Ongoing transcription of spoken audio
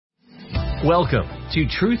Welcome to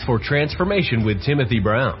Truth for Transformation with Timothy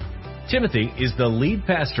Brown. Timothy is the lead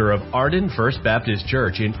pastor of Arden First Baptist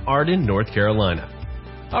Church in Arden, North Carolina.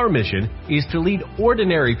 Our mission is to lead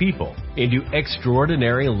ordinary people into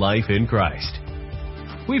extraordinary life in Christ.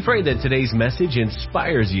 We pray that today's message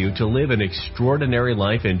inspires you to live an extraordinary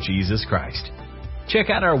life in Jesus Christ. Check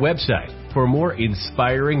out our website for more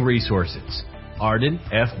inspiring resources,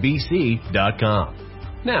 ardenfbc.com.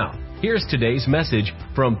 Now, here's today's message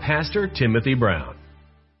from Pastor Timothy Brown.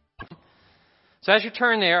 So as you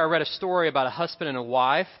turn there, I read a story about a husband and a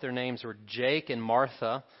wife. Their names were Jake and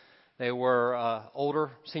Martha. They were an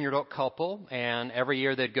older senior adult couple, and every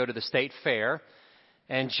year they'd go to the state fair.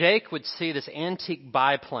 And Jake would see this antique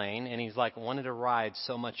biplane, and he's like wanted to ride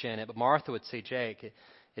so much in it. But Martha would see, Jake,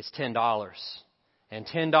 it's $10. And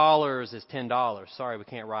 $10 is $10. Sorry, we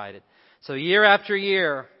can't ride it. So year after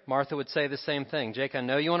year, Martha would say the same thing. Jake, I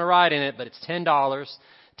know you want to ride in it, but it's $10.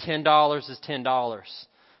 $10 is $10.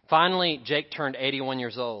 Finally, Jake turned 81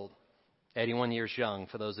 years old. 81 years young,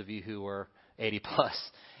 for those of you who were 80 plus.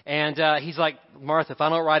 And he's like, Martha, if I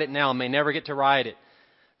don't ride it now, I may never get to ride it.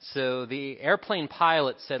 So the airplane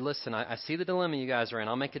pilot said, listen, I see the dilemma you guys are in.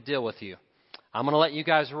 I'll make a deal with you. I'm going to let you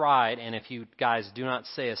guys ride, and if you guys do not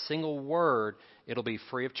say a single word, it'll be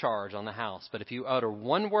free of charge on the house. But if you utter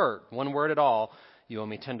one word at all, you owe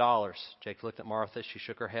me $10. Jake looked at Martha. She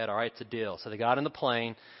shook her head. All right, it's a deal. So they got in the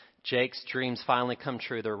plane. Jake's dreams finally come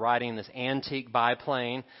true. They're riding this antique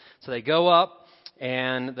biplane. So they go up,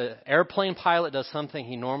 and the airplane pilot does something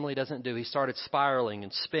he normally doesn't do. He started spiraling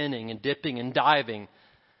and spinning and dipping and diving.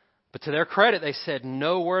 But to their credit, they said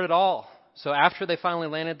no word at all. So after they finally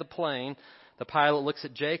landed the plane, the pilot looks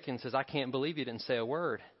at Jake and says, I can't believe you didn't say a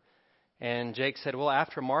word. And Jake said, well,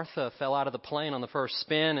 after Martha fell out of the plane on the first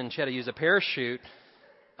spin and she had to use a parachute,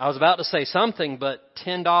 I was about to say something, but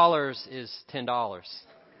 $10 is $10.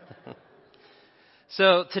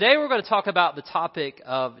 So today we're going to talk about the topic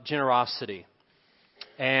of generosity.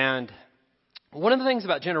 And one of the things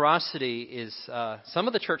about generosity is some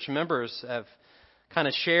of the church members have kind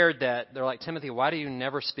of shared that they're like, Timothy, why do you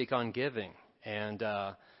never speak on giving? And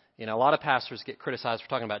a lot of pastors get criticized for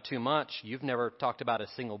talking about too much. You've never talked about a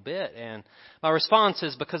single bit. And my response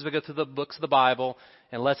is because we go through the books of the Bible,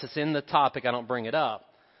 unless it's in the topic, I don't bring it up.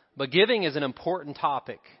 But giving is an important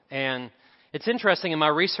topic. And it's interesting, in my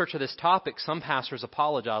research of this topic, some pastors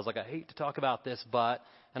apologize, like, I hate to talk about this, but...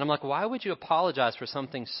 And I'm like, why would you apologize for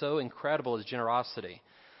something so incredible as generosity?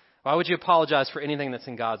 Why would you apologize for anything that's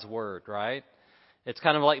in God's Word, right? It's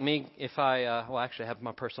kind of like me if I actually have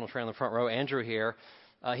my personal trainer in the front row, Andrew here.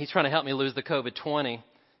 He's trying to help me lose the COVID-20.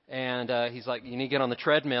 And he's like, you need to get on the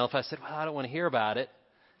treadmill. If I said, well, I don't want to hear about it,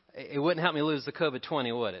 it wouldn't help me lose the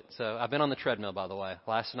COVID-20, would it? So I've been on the treadmill, by the way,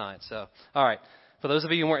 last night. So, all right. For those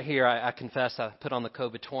of you who weren't here, I confess I put on the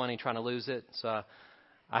COVID-20 trying to lose it. So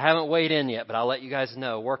I haven't weighed in yet, but I'll let you guys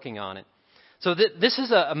know, working on it. So this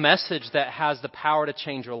is a message that has the power to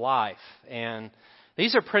change your life. And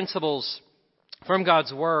these are principles from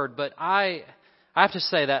God's Word, but I have to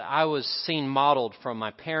say that I was seen modeled from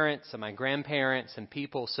my parents and my grandparents and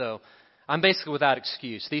people, so I'm basically without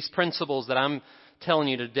excuse. These principles that I'm telling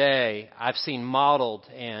you today, I've seen modeled,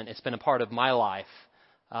 and it's been a part of my life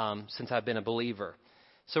since I've been a believer.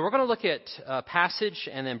 So we're going to look at a passage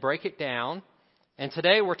and then break it down. And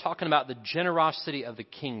today we're talking about the generosity of the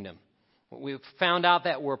kingdom. We've found out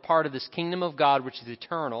that we're part of this kingdom of God, which is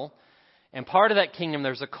eternal. And part of that kingdom,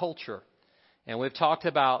 there's a culture. And we've talked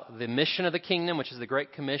about the mission of the kingdom, which is the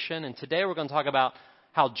Great Commission. And today we're going to talk about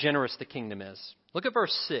how generous the kingdom is. Look at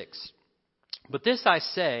verse 6. But this I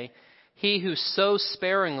say, he who sows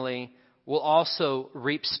sparingly will also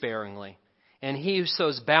reap sparingly. And he who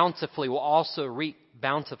sows bountifully will also reap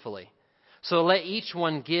bountifully. So let each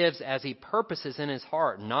one gives as he purposes in his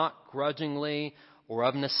heart, not grudgingly or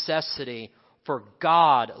of necessity, for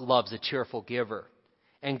God loves a cheerful giver.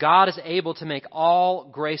 And God is able to make all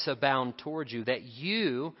grace abound towards you, that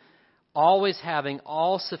you, always having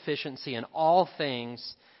all sufficiency in all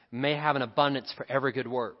things, may have an abundance for every good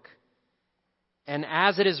work. And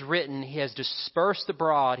as it is written, he has dispersed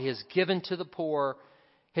abroad, he has given to the poor,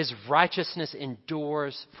 his righteousness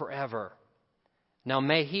endures forever. Now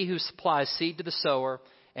may he who supplies seed to the sower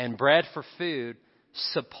and bread for food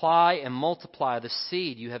supply and multiply the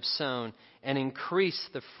seed you have sown and increase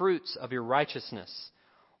the fruits of your righteousness,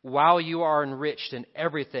 while you are enriched in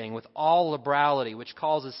everything with all liberality, which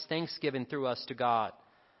causes thanksgiving through us to God.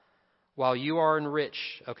 While you are enriched,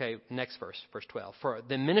 okay, next verse 12. For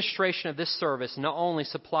the administration of this service not only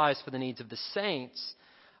supplies for the needs of the saints,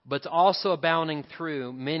 but also abounding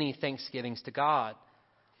through many thanksgivings to God.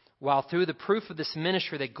 while through the proof of this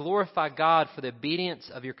ministry they glorify God for the obedience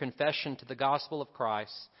of your confession to the gospel of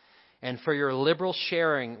Christ, and for your liberal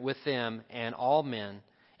sharing with them and all men,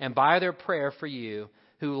 and by their prayer for you,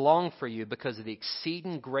 who long for you because of the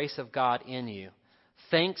exceeding grace of God in you.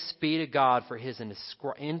 Thanks be to God for His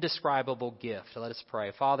indescribable gift. Let us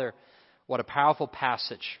pray. Father, what a powerful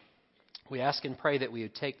passage. We ask and pray that we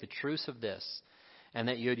would take the truths of this and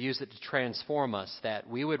that you would use it to transform us, that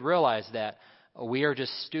we would realize that we are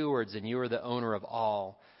just stewards and you are the owner of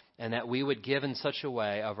all, and that we would give in such a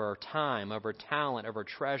way of our time, of our talent, of our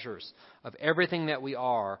treasures, of everything that we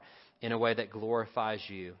are in a way that glorifies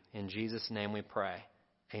you. In Jesus' name we pray.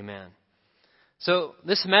 Amen. So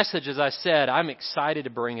this message, as I said, I'm excited to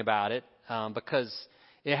bring about it because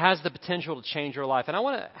it has the potential to change your life. And I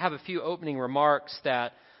want to have a few opening remarks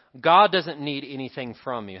that God doesn't need anything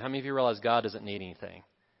from you. How many of you realize God doesn't need anything?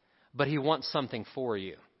 But He wants something for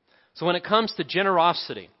you. So when it comes to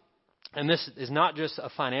generosity, and this is not just a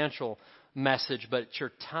financial message, but it's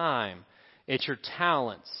your time, it's your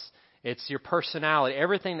talents, it's your personality,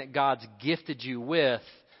 everything that God's gifted you with,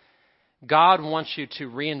 God wants you to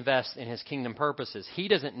reinvest in His kingdom purposes. He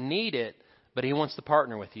doesn't need it, but He wants to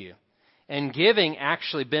partner with you. And giving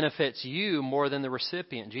actually benefits you more than the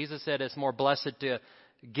recipient. Jesus said it's more blessed to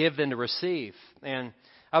give than to receive. And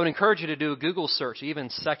I would encourage you to do a Google search, even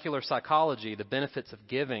secular psychology, the benefits of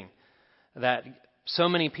giving. That so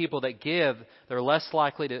many people that give, they're less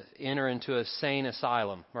likely to enter into a sane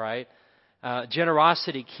asylum, right?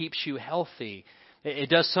 Generosity keeps you healthy. It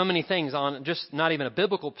does so many things on just not even a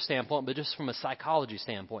biblical standpoint, but just from a psychology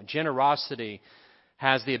standpoint. Generosity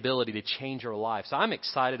has the ability to change your life. So I'm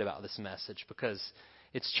excited about this message because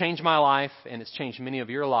it's changed my life and it's changed many of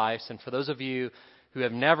your lives. And for those of you who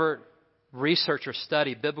have never researched or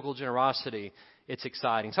studied biblical generosity, it's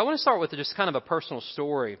exciting. So I want to start with just kind of a personal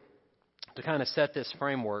story to kind of set this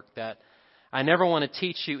framework that I never want to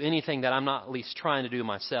teach you anything that I'm not at least trying to do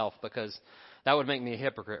myself, because that would make me a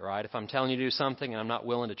hypocrite, right? If I'm telling you to do something and I'm not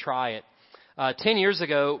willing to try it. 10 years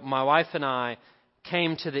ago, my wife and I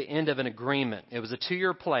came to the end of an agreement. It was a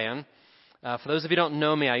 2-year plan. For those of you who don't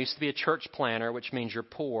know me, I used to be a church planner, which means you're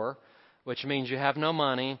poor, which means you have no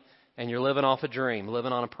money, and you're living off a dream,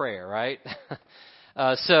 living on a prayer, right?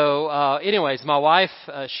 Anyways, my wife,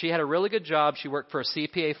 she had a really good job. She worked for a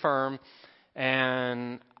CPA firm,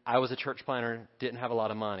 and I was a church planner, didn't have a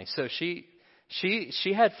lot of money. So she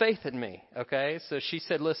had faith in me, okay? So she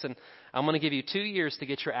said, listen, I'm going to give you 2 years to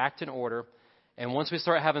get your act in order, and once we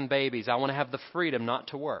start having babies, I want to have the freedom not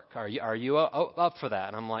to work. Are you up for that?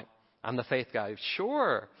 And I'm like, I'm the faith guy.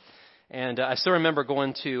 Sure. And I still remember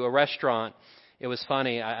going to a restaurant. It was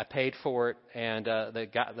funny. I paid for it, and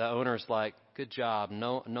the owner's like, good job.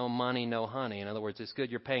 No money, no honey. In other words, it's good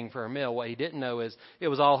you're paying for her meal. What he didn't know is it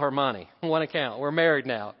was all her money. One account. We're married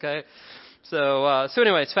now, okay? So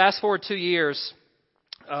anyways, fast forward 2 years.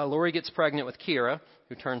 Lori gets pregnant with Kira,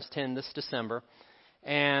 who turns 10 this December.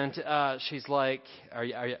 And she's like,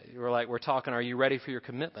 we're talking, are you ready for your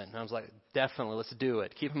commitment? And I was like, definitely, let's do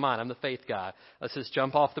it. Keep in mind, I'm the faith guy. Let's just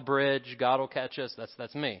jump off the bridge. God will catch us.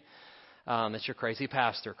 That's me. That's your crazy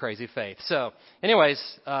pastor, crazy faith. So anyways,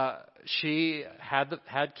 she had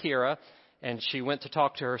Kira, and she went to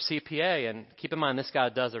talk to her CPA. And keep in mind, this guy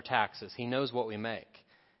does her taxes. He knows what we make.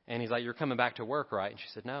 And he's like, you're coming back to work, right? And she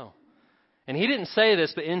said, no. And he didn't say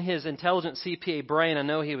this, but in his intelligent CPA brain, I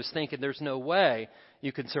know he was thinking, there's no way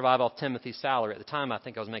you could survive off Timothy's salary. At the time, I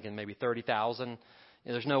think I was making maybe $30,000.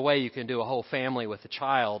 There's no way you can do a whole family with a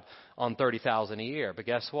child on $30,000 a year. But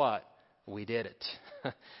guess what? We did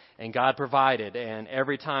it. And God provided. And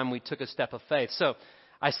every time we took a step of faith. So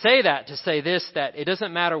I say that to say this, that it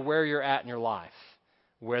doesn't matter where you're at in your life.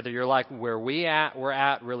 Whether you're like where we're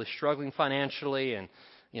at, really struggling financially and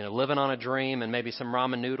living on a dream and maybe some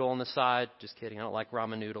ramen noodle on the side. Just kidding. I don't like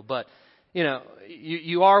ramen noodle. But,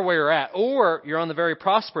 you are where you're at. Or you're on the very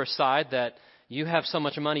prosperous side that you have so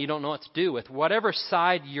much money you don't know what to do with. Whatever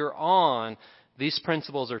side you're on, these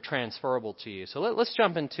principles are transferable to you. So let's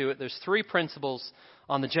jump into it. There's 3 principles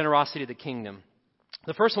on the generosity of the kingdom.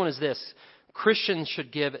 The first one is this. Christians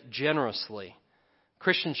should give generously.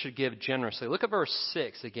 Christians should give generously. Look at verse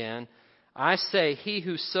 6 again. I say, he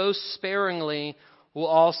who sows sparingly will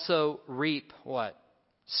also reap what?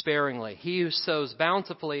 Sparingly. He who sows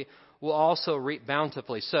bountifully will also reap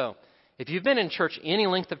bountifully. So, if you've been in church any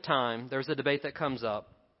length of time, there's a debate that comes up.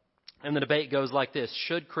 And the debate goes like this.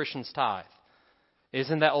 Should Christians tithe?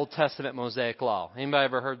 Isn't that Old Testament Mosaic law? Anybody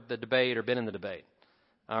ever heard the debate or been in the debate?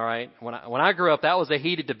 All right. When I grew up, that was a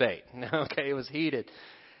heated debate. Okay, it was heated.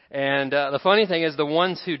 And the funny thing is the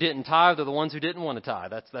ones who didn't tithe are the ones who didn't want to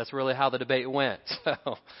tithe. That's really how the debate went.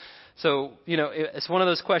 So, it's one of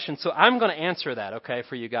those questions. So I'm going to answer that, okay,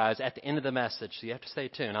 for you guys at the end of the message. So you have to stay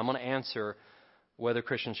tuned. I'm going to answer whether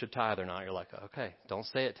Christians should tithe or not. You're like, okay, don't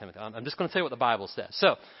say it, Timothy. I'm just going to say what the Bible says.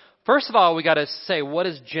 So, first of all, we got to say, what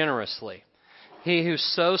is generously? He who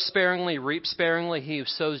sows sparingly reaps sparingly. He who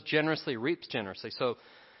sows generously reaps generously. So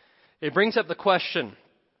it brings up the question,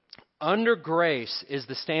 under grace, is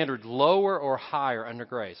the standard lower or higher under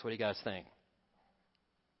grace? What do you guys think?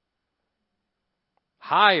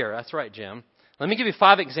 Higher. That's right, Jim. Let me give you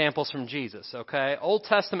 5 examples from Jesus, okay? Old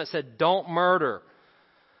Testament said, don't murder.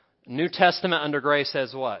 New Testament under grace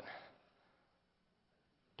says what?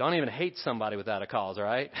 Don't even hate somebody without a cause, all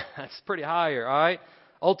right? That's pretty higher, all right?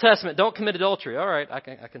 Old Testament, don't commit adultery. All right, I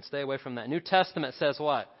can stay away from that. New Testament says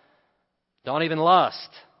what? Don't even lust.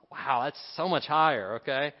 Wow, that's so much higher,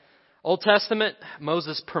 okay? Old Testament,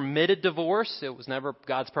 Moses permitted divorce. It was never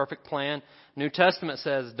God's perfect plan. New Testament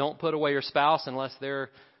says don't put away your spouse unless they're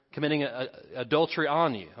committing adultery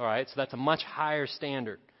on you, all right? So that's a much higher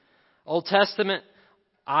standard. Old Testament,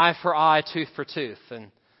 eye for eye, tooth for tooth.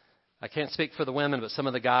 And I can't speak for the women, but some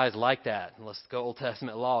of the guys like that. Let's go Old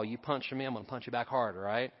Testament law. You punch me, I'm going to punch you back harder,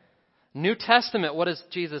 right? New Testament, what does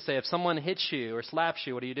Jesus say? If someone hits you or slaps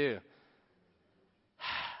you, what do?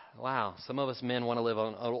 Wow, some of us men want to live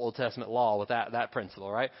on Old Testament law with that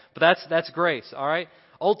principle, right? But that's grace, all right?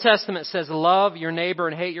 Old Testament says love your neighbor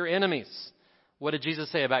and hate your enemies. What did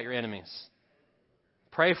Jesus say about your enemies?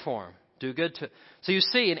 Pray for them. Do good to. So you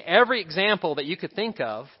see, in every example that you could think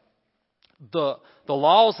of, the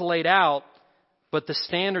law is laid out, but the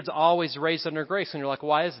standard's always raised under grace. And you're like,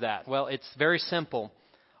 why is that? Well, it's very simple.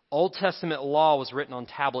 Old Testament law was written on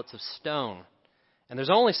tablets of stone. And there's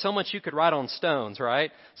only so much you could write on stones,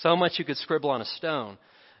 right? So much you could scribble on a stone.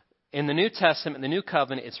 In the New Testament, the New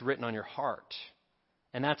Covenant, it's written on your heart.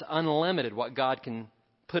 And that's unlimited, what God can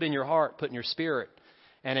put in your heart, put in your spirit.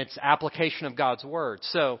 And it's application of God's Word.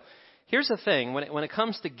 So here's the thing. When it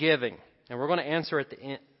comes to giving, and we're going to answer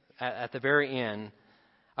at the very end,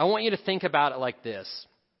 I want you to think about it like this,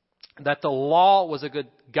 that the law was a good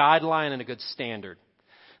guideline and a good standard.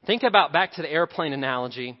 Think about back to the airplane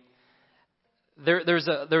analogy. There's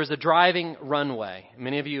a driving runway.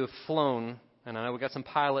 Many of you have flown, and I know we've got some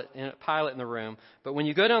pilot in the room, but when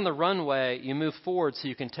you go down the runway, you move forward so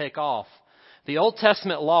you can take off. The Old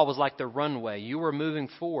Testament law was like the runway. You were moving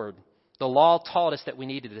forward. The law taught us that we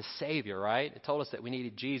needed a Savior, right? It told us that we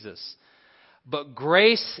needed Jesus. But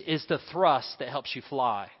grace is the thrust that helps you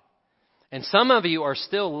fly. And some of you are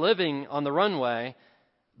still living on the runway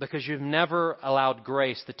because you've never allowed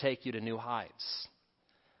grace to take you to new heights.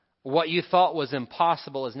 What you thought was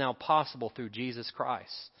impossible is now possible through Jesus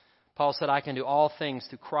Christ. Paul said, I can do all things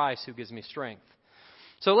through Christ who gives me strength.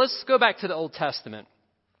 So let's go back to the Old Testament.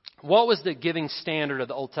 What was the giving standard of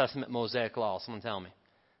the Old Testament Mosaic law? Someone tell me.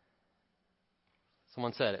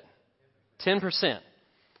 Someone said it. 10%.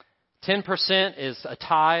 10% is a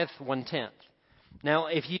tithe, 1/10. Now,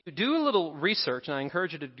 if you do a little research, and I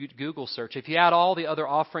encourage you to do Google search, if you add all the other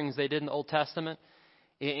offerings they did in the Old Testament,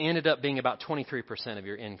 it ended up being about 23% of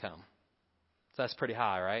your income. So that's pretty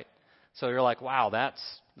high, right? So you're like, wow,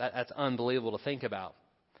 that's unbelievable to think about.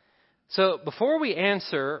 So before we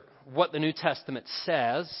answer what the New Testament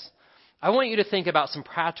says, I want you to think about some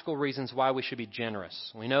practical reasons why we should be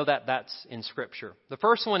generous. We know that that's in Scripture. The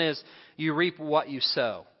first one is you reap what you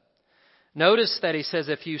sow. Notice that he says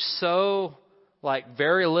if you sow like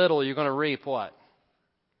very little, you're going to reap what?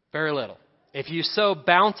 Very little. If you sow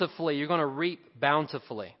bountifully, you're going to reap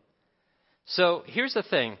bountifully. So here's the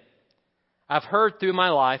thing. I've heard through my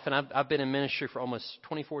life, and I've been in ministry for almost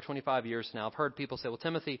 24, 25 years now. I've heard people say, well,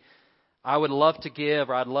 Timothy, I would love to give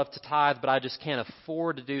or I'd love to tithe, but I just can't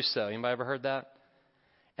afford to do so. Anybody ever heard that?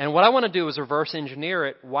 And what I want to do is reverse engineer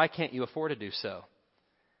it. Why can't you afford to do so?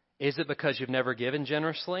 Is it because you've never given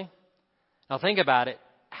generously? Now think about it.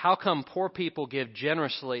 How come poor people give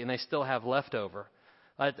generously and they still have leftover?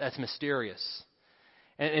 That's mysterious.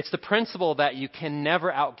 And it's the principle that you can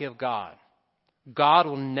never outgive God. God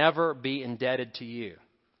will never be indebted to you.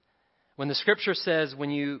 When the Scripture says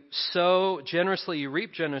when you sow generously, you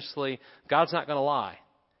reap generously, God's not going to lie.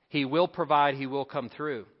 He will provide. He will come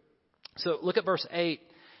through. So look at verse 8.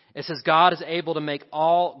 It says, God is able to make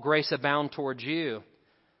all grace abound towards you.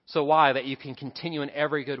 So why? That you can continue in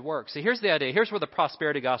every good work. See, here's the idea. Here's where the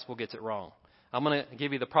prosperity gospel gets it wrong. I'm going to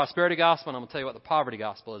give you the prosperity gospel, and I'm going to tell you what the poverty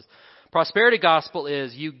gospel is. Prosperity gospel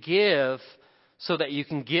is you give so that you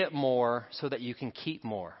can get more, so that you can keep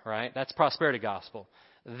more, right? That's prosperity gospel.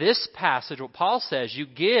 This passage, what Paul says, you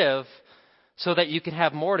give so that you can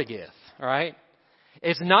have more to give, all right?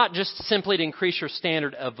 It's not just simply to increase your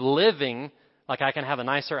standard of living, Like I can have a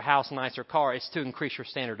nicer house, nicer car. It's to increase your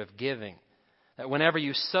standard of giving. That whenever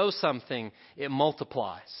you sow something, it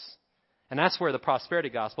multiplies. And that's where the prosperity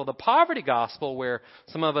gospel. The poverty gospel, where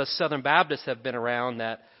some of us Southern Baptists have been around,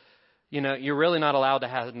 that, you're really not allowed to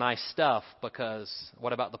have nice stuff because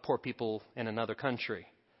what about the poor people in another country?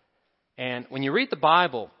 And when you read the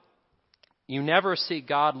Bible, you never see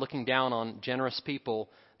God looking down on generous people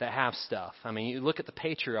that have stuff. I mean, you look at the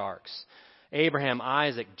patriarchs, Abraham,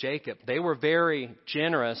 Isaac, Jacob. They were very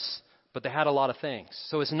generous, but they had a lot of things.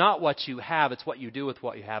 So it's not what you have, it's what you do with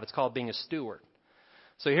what you have. It's called being a steward.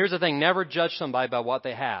 So here's the thing, never judge somebody by what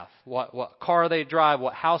they have, what car they drive,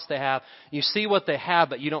 what house they have. You see what they have,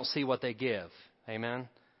 but you don't see what they give. Amen?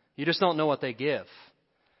 You just don't know what they give.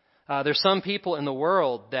 There's some people in the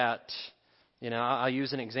world that, I'll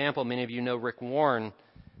use an example. Many of you know Rick Warren.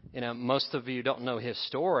 Most of you don't know his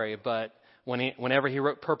story, but whenever he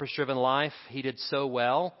wrote Purpose-Driven Life, he did so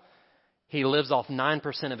well. He lives off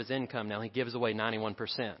 9% of his income now. He gives away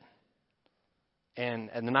 91%. And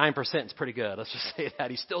the 9% is pretty good. Let's just say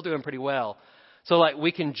that. He's still doing pretty well. So,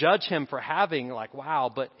 we can judge him for having,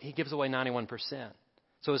 wow, but he gives away 91%.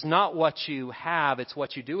 So it's not what you have, it's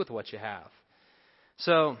what you do with what you have.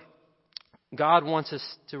 So God wants us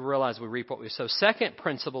to realize we reap what we sow. Second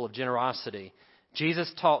principle of generosity,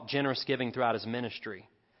 Jesus taught generous giving throughout his ministry.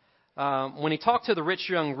 When he talked to the rich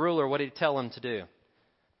young ruler, what did he tell him to do?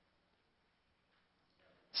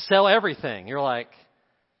 Sell everything. You're like,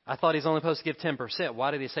 I thought he's only supposed to give 10%.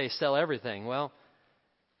 Why did he say sell everything? Well,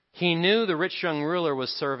 he knew the rich young ruler was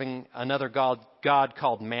serving another god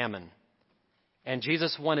called Mammon. And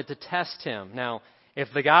Jesus wanted to test him. Now, if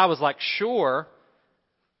the guy was like, sure,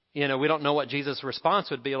 we don't know what Jesus' response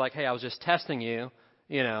would be. Like, hey, I was just testing you.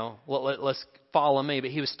 Let's follow me. But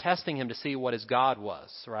he was testing him to see what his God was,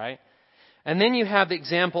 right? And then you have the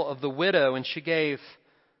example of the widow, and she gave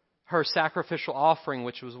her sacrificial offering,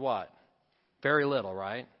 which was what? Very little,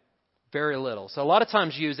 right? Very little. So a lot of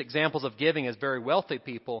times you use examples of giving as very wealthy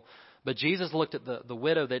people, but Jesus looked at the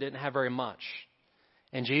widow that didn't have very much.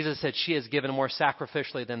 And Jesus said, she has given more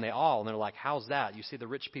sacrificially than they all. And they're like, how's that? You see the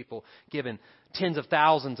rich people giving tens of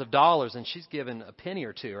thousands of dollars, and she's given a penny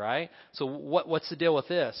or two, right? So what's the deal with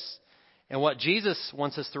this? And what Jesus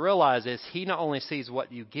wants us to realize is he not only sees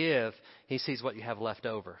what you give, he sees what you have left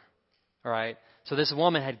over. All right? So this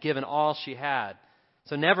woman had given all she had.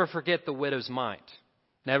 So never forget the widow's mite.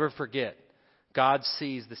 Never forget. God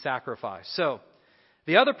sees the sacrifice. So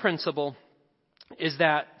the other principle is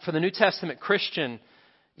that for the New Testament Christian,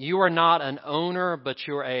 you are not an owner, but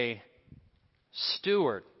you're a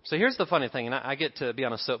steward. So here's the funny thing, and I get to be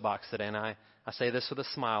on a soapbox today, and I say this with a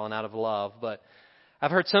smile and out of love, but I've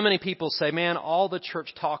heard so many people say, man, all the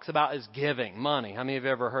church talks about is giving, money. How many of you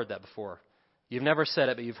have ever heard that before? You've never said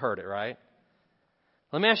it, but you've heard it, right?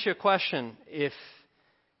 Let me ask you a question.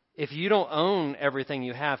 If you don't own everything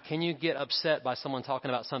you have, can you get upset by someone talking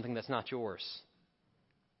about something that's not yours?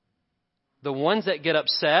 The ones that get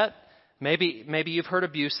upset, maybe you've heard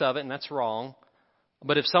abuse of it, and that's wrong.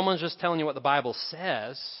 But if someone's just telling you what the Bible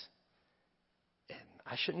says,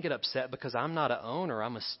 I shouldn't get upset because I'm not an owner,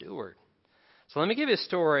 I'm a steward. So let me give you a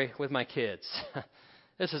story with my kids.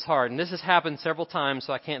 This is hard, and this has happened several times,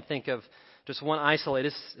 so I can't think of just one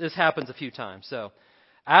isolated. This happens a few times. So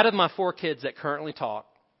out of my 4 kids that currently talk,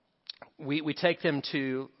 we take them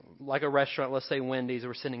to like a restaurant, let's say Wendy's,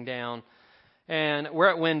 we're sitting down. And we're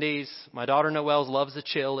at Wendy's. My daughter Noelle loves the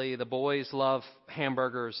chili. The boys love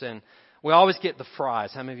hamburgers. And we always get the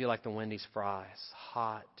fries. How many of you like the Wendy's fries?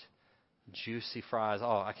 Hot, juicy fries.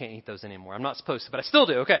 Oh, I can't eat those anymore. I'm not supposed to, but I still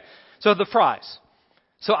do. Okay. So the fries.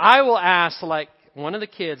 So I will ask like one of the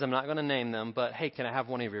kids, I'm not going to name them, but hey, can I have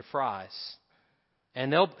one of your fries?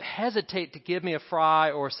 And they'll hesitate to give me a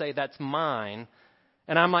fry or say that's mine.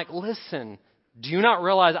 And I'm like, listen, do you not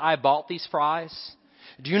realize I bought these fries?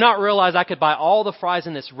 Do you not realize I could buy all the fries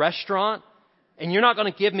in this restaurant and you're not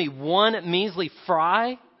going to give me one measly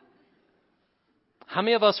fry? How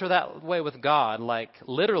many of us are that way with God? Like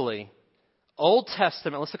literally, Old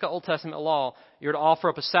Testament, let's look at Old Testament law. You're to offer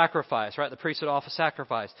up a sacrifice, right? The priest would offer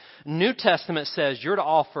sacrifice. New Testament says you're to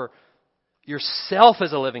offer yourself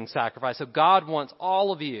as a living sacrifice. So God wants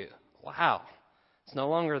all of you. Wow. It's no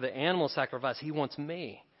longer the animal sacrifice. He wants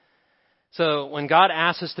me. So when God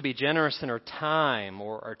asks us to be generous in our time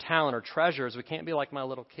or our talent or treasures, we can't be like my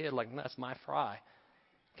little kid, like, that's my fry.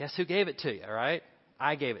 Guess who gave it to you, right?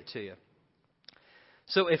 I gave it to you.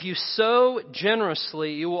 So if you sow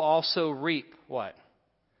generously, you will also reap what?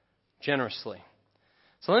 Generously.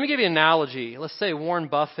 So let me give you an analogy. Let's say Warren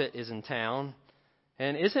Buffett is in town.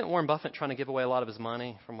 And isn't Warren Buffett trying to give away a lot of his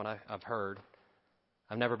money from what I've heard?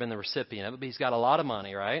 I've never been the recipient of it, but he's got a lot of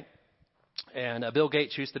money, right? And Bill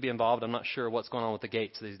Gates used to be involved. I'm not sure what's going on with the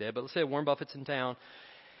Gates these days, but let's say Warren Buffett's in town.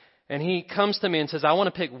 And he comes to me and says, I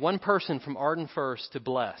want to pick one person from Arden First to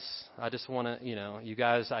bless. I just want to, you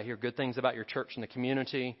guys, I hear good things about your church and the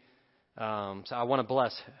community. So I want to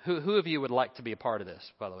bless. Who of you would like to be a part of this,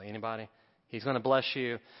 by the way? Anybody? He's going to bless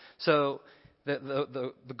you. So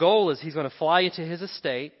the goal is he's going to fly you to his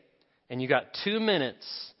estate, and you got 2 minutes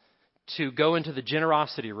to go into the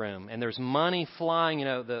generosity room. And there's money flying,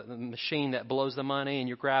 the machine that blows the money, and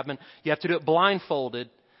you're grabbing. You have to do it blindfolded.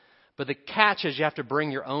 But the catch is you have to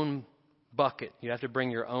bring your own bucket. You have to bring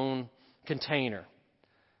your own container.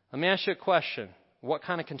 Let me ask you a question. What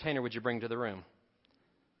kind of container would you bring to the room?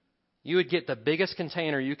 You would get the biggest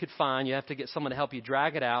container you could find. You have to get someone to help you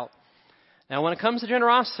drag it out. Now, when it comes to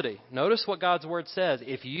generosity, notice what God's Word says.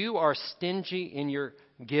 If you are stingy in your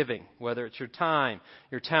giving, whether it's your time,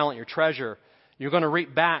 your talent, your treasure, you're going to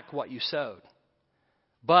reap back what you sowed.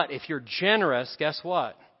 But if you're generous, guess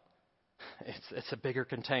what? It's a bigger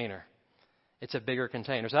container. It's a bigger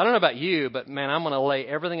container. So I don't know about you, but man, I'm going to lay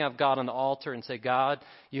everything I've got on the altar and say, God,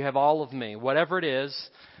 you have all of me. Whatever it is,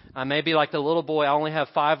 I may be like the little boy. I only have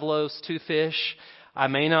 5 loaves, 2 fish. I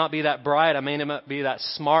may not be that bright. I may not be that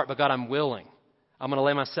smart, but God, I'm willing. I'm going to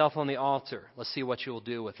lay myself on the altar. Let's see what you will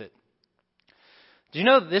do with it. Do you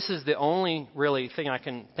know that this is the only really thing I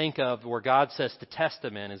can think of where God says to test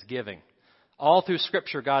him in is giving? All through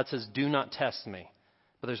Scripture, God says, do not test me.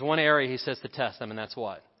 But there's one area he says to test them, and that's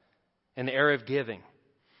what? In the area of giving.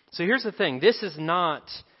 So here's the thing. This is not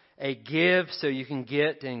a give so you can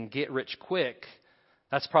get and get rich quick.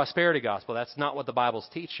 That's prosperity gospel. That's not what the Bible's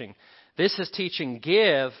teaching. This is teaching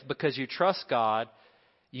give because you trust God.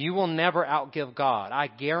 You will never outgive God. I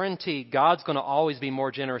guarantee God's going to always be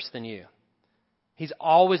more generous than you. He's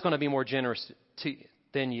always going to be more generous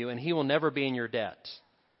than you, and he will never be in your debt.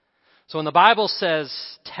 So when the Bible says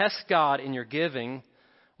test God in your giving,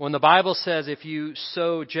 when the Bible says if you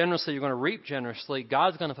sow generously, you're going to reap generously,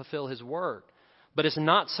 God's going to fulfill his word. But it's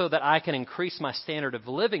not so that I can increase my standard of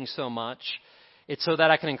living so much. It's so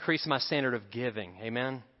that I can increase my standard of giving.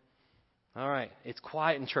 Amen? All right. It's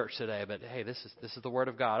quiet in church today, but hey, this is the word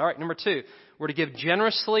of God. All right, number 2. We're to give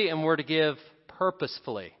generously and we're to give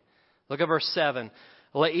purposefully. Look at verse 7.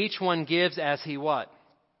 Let each one gives as he what?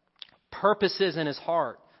 Purposes in his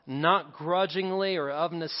heart, not grudgingly or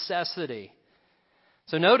of necessity.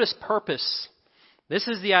 So notice purpose. This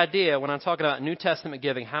is the idea when I'm talking about New Testament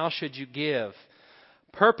giving. How should you give?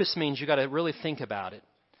 Purpose means you got to really think about it.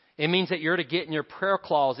 It means that you're to get in your prayer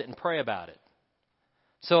closet and pray about it.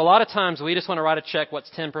 So a lot of times we just want to write a check,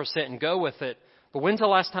 what's 10%, and go with it. But when's the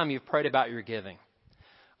last time you've prayed about your giving?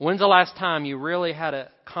 When's the last time you really had a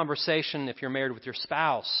conversation, if you're married, with your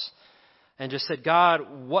spouse and just said,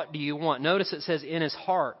 God, what do you want? Notice it says in his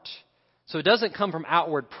heart. So it doesn't come from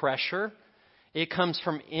outward pressure. It comes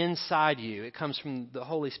from inside you. It comes from the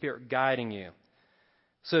Holy Spirit guiding you.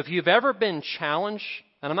 So if you've ever been challenged,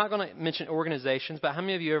 and I'm not going to mention organizations, but how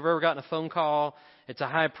many of you have ever gotten a phone call? It's a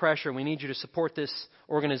high pressure. We need you to support this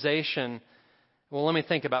organization. Well, let me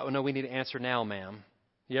think about it. No, we need to answer now, ma'am.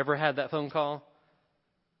 You ever had that phone call?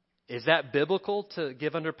 Is that biblical to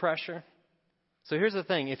give under pressure? So here's the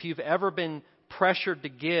thing. If you've ever been pressured to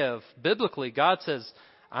give, biblically, God says,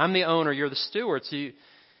 I'm the owner, you're the steward. So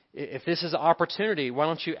if this is an opportunity, why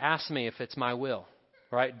don't you ask me if it's my will,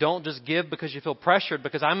 right? Don't just give because you feel pressured,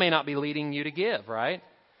 because I may not be leading you to give, right?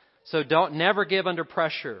 So never give under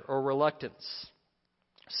pressure or reluctance.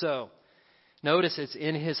 So notice it's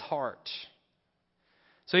in his heart.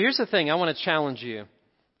 So here's the thing. I want to challenge you.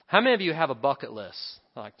 How many of you have a bucket list?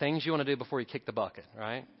 Like things you want to do before you kick the bucket,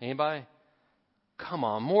 right? Anybody? Come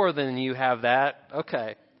on, more than you have that.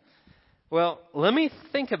 Okay. Well, let me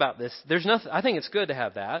think about this. I think it's good to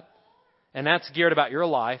have that. And that's geared about your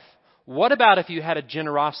life. What about if you had a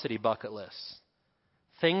generosity bucket list?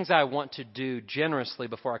 Things I want to do generously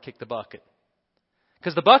before I kick the bucket.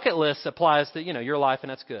 Because the bucket list applies to, your life,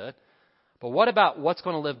 and that's good. But what about what's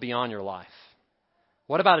going to live beyond your life?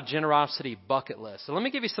 What about a generosity bucket list? So let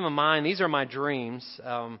me give you some of mine. These are my dreams.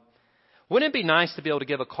 Wouldn't it be nice to be able to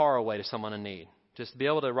give a car away to someone in need? Just to be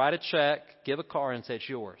able to write a check, give a car, and say it's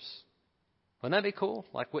yours. Wouldn't that be cool?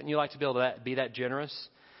 Like, wouldn't you like to be able to be that generous?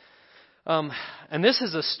 And this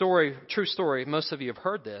is a story, true story. Most of you have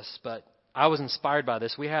heard this, but I was inspired by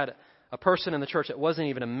this. We had a person in the church that wasn't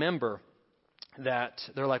even a member that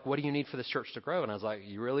they're like, what do you need for this church to grow? And I was like,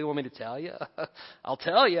 you really want me to tell you? I'll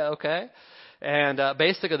tell you, okay? And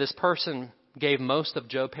basically this person gave most of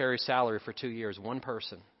Joe Perry's salary for 2 years. One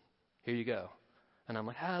person. Here you go. And I'm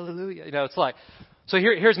like, hallelujah. It's like, so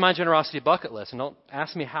here's my generosity bucket list. And don't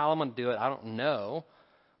ask me how I'm going to do it. I don't know.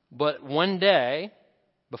 But one day,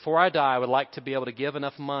 before I die, I would like to be able to give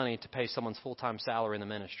enough money to pay someone's full-time salary in the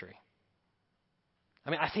ministry. I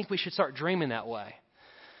mean, I think we should start dreaming that way.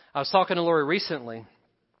 I was talking to Lori recently.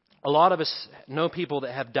 A lot of us know people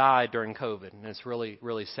that have died during COVID, and it's really,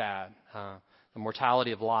 really sad. The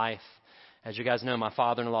mortality of life. As you guys know, my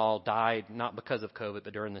father-in-law died not because of COVID,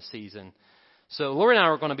 but during the season. So Lori and I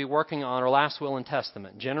are going to be working on our last will and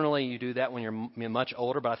testament. Generally, you do that when you're much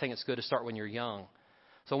older, but I think it's good to start when you're young.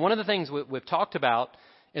 So one of the things we've talked about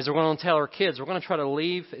is we're going to tell our kids, we're going to try to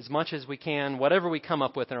leave as much as we can, whatever we come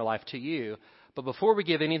up with in our life, to you. But before we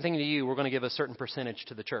give anything to you, we're going to give a certain percentage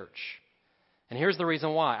to the church. And here's the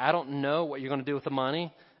reason why. I don't know what you're going to do with the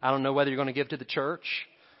money. I don't know whether you're going to give to the church.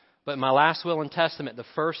 But in my last will and testament, the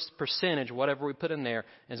first percentage, whatever we put in there,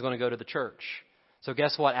 is going to go to the church. So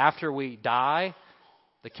guess what? After we die,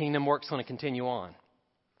 the kingdom work's going to continue on.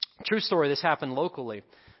 True story, this happened locally.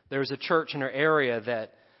 There was a church in our area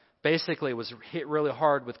that basically was hit really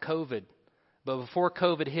hard with COVID. But before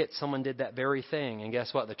COVID hit, someone did that very thing. And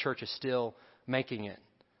guess what? The church is still making it.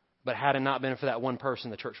 But had it not been for that one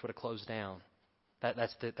person, the church would have closed down.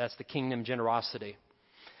 That's the kingdom generosity.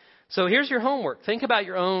 So here's your homework. Think about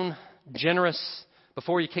your own generous,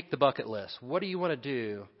 before you kick the bucket list. What do you want to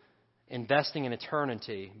do investing in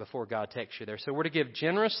eternity before God takes you there? So we're to give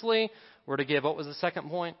generously. We're to give, what was the second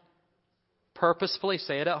point? Purposefully.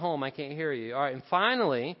 Say it at home. I can't hear you. All right. And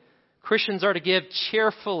finally, Christians are to give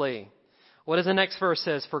cheerfully. What does the next verse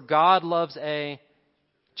says? For God loves a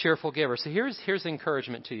cheerful giver. So here's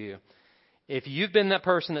encouragement to you. If you've been that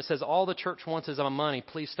person that says all the church wants is my money,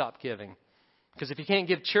 please stop giving. Because if you can't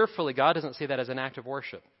give cheerfully, God doesn't see that as an act of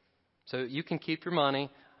worship. So you can keep your money.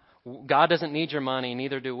 God doesn't need your money,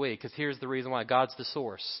 neither do we. Because here's the reason why. God's the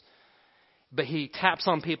source. But He taps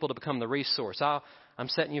on people to become the resource. I'm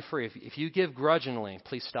setting you free. If you give grudgingly,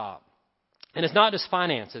 please stop. And it's not just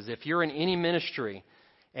finances. If you're in any ministry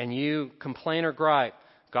and you complain or gripe,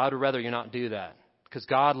 God would rather you not do that. Because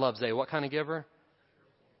God loves a what kind of giver?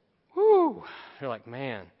 Woo! You're like,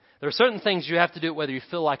 man. There are certain things you have to do it whether you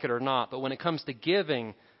feel like it or not. But when it comes to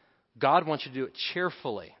giving, God wants you to do it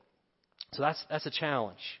cheerfully. So that's a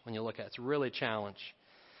challenge when you look at it. It's really a challenge.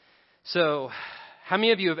 So how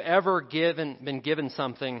many of you have ever been given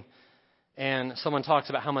something and someone talks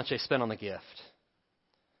about how much they spent on the gift?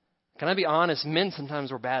 Can I be honest? Men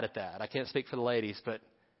sometimes we're bad at that. I can't speak for the ladies, but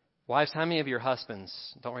wives, how many of your husbands,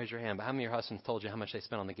 don't raise your hand, but how many of your husbands told you how much they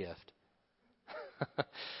spent on the gift?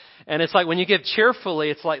 And it's like when you give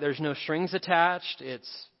cheerfully, it's like there's no strings attached.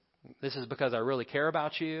 This is because I really care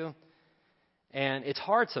about you. And it's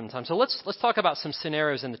hard sometimes. So let's talk about some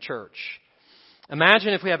scenarios in the church.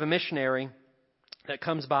 Imagine if we have a missionary that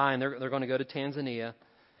comes by and they're going to go to Tanzania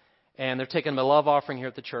and they're taking a love offering here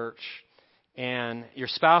at the church. And your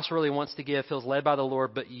spouse really wants to give, feels led by the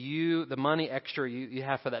Lord, but the money extra you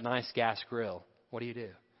have for that nice gas grill, what do you do?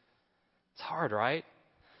 It's hard, right?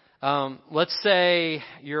 Let's say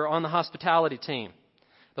you're on the hospitality team.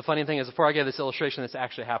 The funny thing is, before I give this illustration, this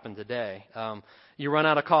actually happened today. You run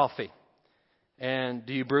out of coffee. And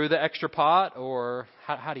do you brew the extra pot, or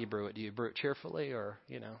how do you brew it? Do you brew it cheerfully, or,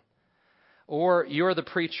 Or you're the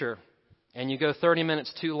preacher, and you go 30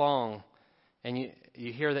 minutes too long, and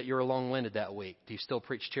you hear that you're long-winded that week. Do you still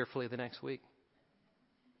preach cheerfully the next week?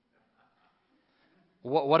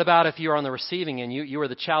 What about if you're on the receiving end? You were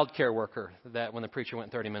the child care worker that when the preacher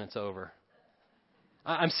went 30 minutes over.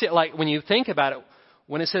 Like when you think about it,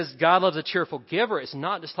 when it says God loves a cheerful giver, it's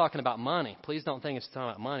not just talking about money. Please don't think it's talking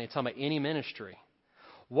about money. It's talking about any ministry.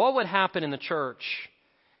 What would happen in the church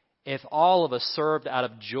if all of us served out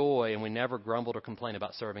of joy and we never grumbled or complained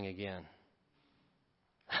about serving again?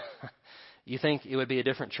 You think it would be a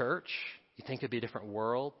different church? You think it would be a different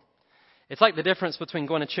world? It's like the difference between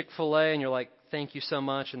going to Chick-fil-A and you're like, thank you so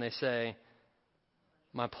much, and they say,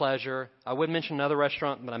 my pleasure. I would mention another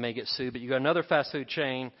restaurant, but I may get sued. But you go to another fast food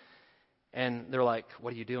chain, and they're like,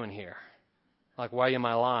 what are you doing here? Like, why are you in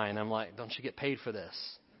my line? I'm like, don't you get paid for this?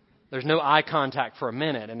 There's no eye contact for a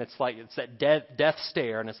minute, and it's like it's that death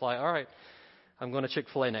stare, and it's like, all right, I'm going to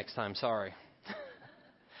Chick-fil-A next time. Sorry.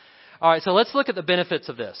 All right, so let's look at the benefits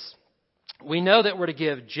of this. We know that we're to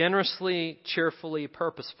give generously, cheerfully,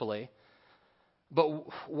 purposefully. But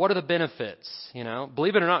what are the benefits?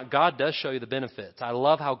 Believe it or not, God does show you the benefits. I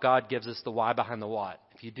love how God gives us the why behind the what.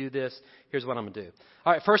 If you do this, here's what I'm going to do.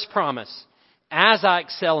 All right, first promise. As I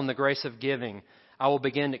excel in the grace of giving, I will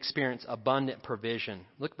begin to experience abundant provision.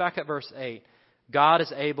 Look back at verse 8. God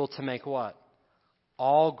is able to make what?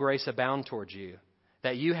 All grace abound towards you,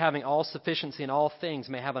 that you, having all sufficiency in all things,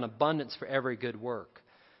 may have an abundance for every good work.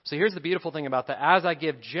 So here's the beautiful thing about that. As I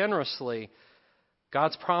give generously,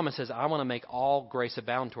 God's promise is, I want to make all grace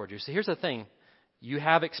abound toward you. So here's the thing. You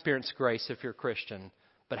have experienced grace if you're a Christian,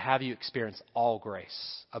 but have you experienced all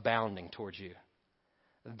grace abounding towards you?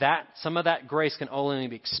 Some of that grace can only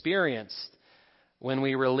be experienced when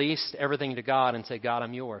we release everything to God and say, God,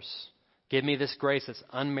 I'm yours. Give me this grace that's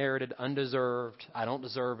unmerited, undeserved. I don't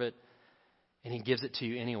deserve it. And He gives it to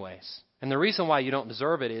you anyways. And the reason why you don't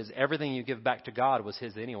deserve it is everything you give back to God was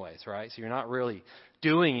His anyways, right? So you're not really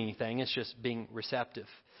doing anything. It's just being receptive.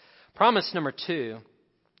 Promise number 2,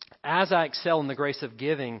 as I excel in the grace of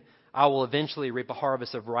giving, I will eventually reap a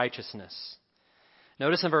harvest of righteousness.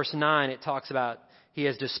 Notice in verse 9, it talks about He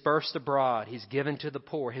has dispersed abroad. He's given to the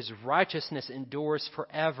poor. His righteousness endures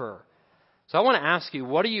forever. So I want to ask you,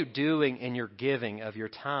 what are you doing in your giving of your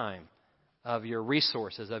time, of your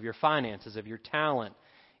resources, of your finances, of your talent,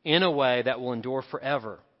 in a way that will endure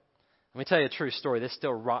forever? Let me tell you a true story. This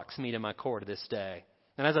still rocks me to my core to this day.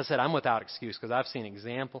 And as I said, I'm without excuse because I've seen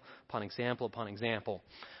example upon example upon example.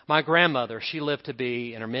 My grandmother, she lived to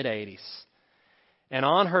be in her mid-80s. And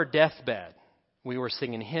on her deathbed, we were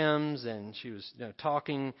singing hymns and she was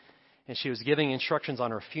talking and she was giving instructions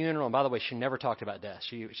on her funeral. And by the way, she never talked about death.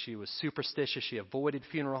 She was superstitious. She avoided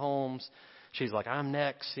funeral homes. She's like, I'm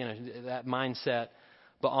next, that mindset.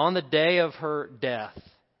 But on the day of her death,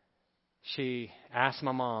 she asked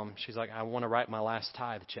my mom, she's like, I want to write my last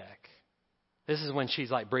tithe check. This is when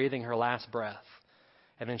she's like breathing her last breath.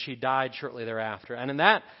 And then she died shortly thereafter. And in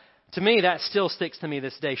that, to me, that still sticks to me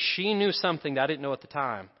this day. She knew something that I didn't know at the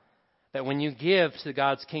time. That when you give to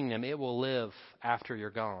God's kingdom, it will live after you're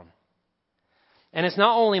gone. And it's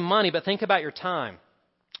not only money, but think about your time.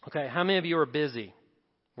 Okay, how many of you are busy?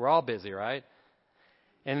 We're all busy, right?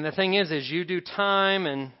 And the thing is you do time,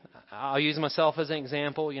 and I'll use myself as an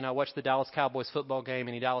example. I watch the Dallas Cowboys football game.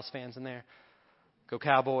 Any Dallas fans in there? Go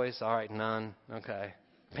Cowboys. All right, none. Okay.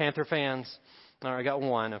 Panther fans. All right, got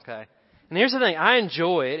one. Okay. And here's the thing. I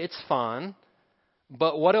enjoy it. It's fun.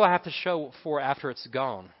 But what do I have to show for after it's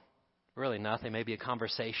gone? Really nothing. Maybe a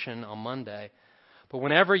conversation on Monday. But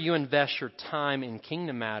whenever you invest your time in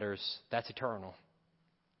kingdom matters, that's eternal.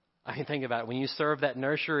 I mean, think about it. When you serve that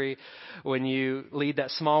nursery, when you lead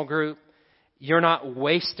that small group, you're not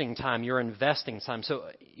wasting time. You're investing time. So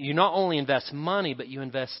you not only invest money, but you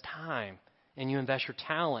invest time. And you invest your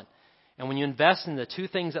talent. And when you invest in the two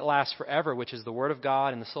things that last forever, which is the Word of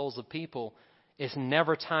God and the souls of people, it's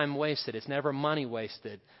never time wasted. It's never money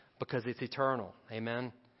wasted because it's eternal.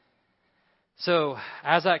 Amen? So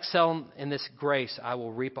as I excel in this grace, I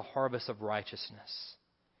will reap a harvest of righteousness.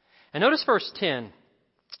 And notice verse 10.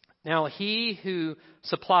 Now He who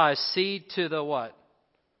supplies seed to the what?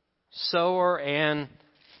 Sower and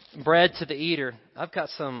bread to the eater. I've got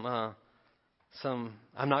some,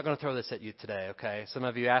 I'm not going to throw this at you today, okay? Some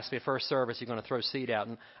of you asked me first service, you're going to throw seed out.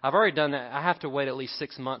 And I've already done that. I have to wait at least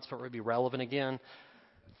 6 months for it to be relevant again.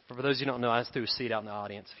 For those of you who don't know, I threw seed out in the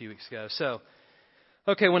audience a few weeks ago. So,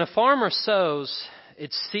 okay, when a farmer sows,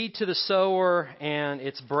 it's seed to the sower and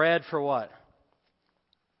it's bread for what?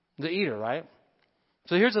 The eater, right?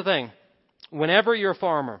 So here's the thing. Whenever you're a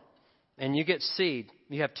farmer and you get seed,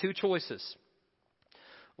 you have two choices.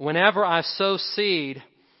 Whenever I sow seed,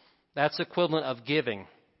 that's equivalent of giving.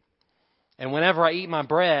 And whenever I eat my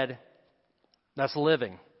bread, that's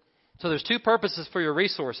living. So there's two purposes for your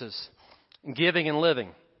resources, giving and living.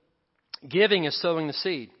 Giving is sowing the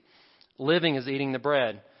seed. Living is eating the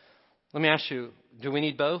bread. Let me ask you, do we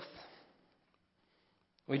need both?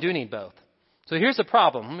 We do need both. So here's the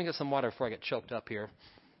problem. Let me get some water before I get choked up here.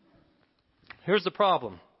 Here's the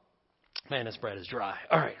problem. Man, this bread is dry.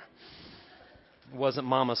 All right. It wasn't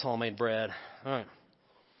Mama's homemade bread. All right.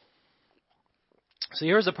 So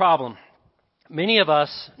here's the problem. Many of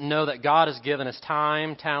us know that God has given us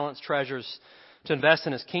time, talents, treasures to invest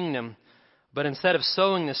in His kingdom. But instead of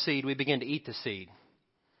sowing the seed, we begin to eat the seed.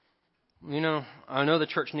 I know the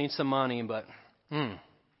church needs some money, but, I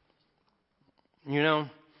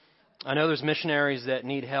know there's missionaries that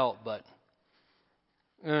need help, but,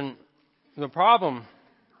 and the problem,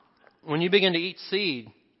 when you begin to eat seed,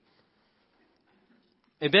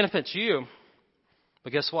 it benefits you,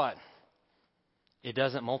 but guess what? It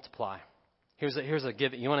doesn't multiply. Here's a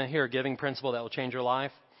giving. You want to hear a giving principle that will change your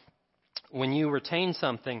life? When you retain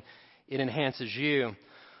something, it enhances you,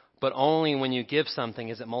 but only when you give something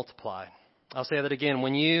is it multiplied. I'll say that again.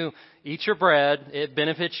 When you eat your bread, it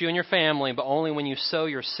benefits you and your family, but only when you sow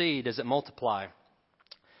your seed does it multiply.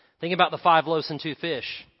 Think about the 5 loaves and 2 fish.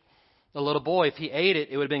 The little boy, if he ate it,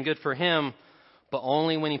 it would have been good for him, but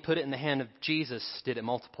only when he put it in the hand of Jesus did it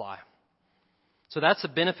multiply. So that's the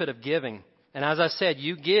benefit of giving. And as I said,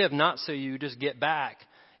 you give not so you just get back.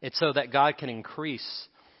 It's so that God can increase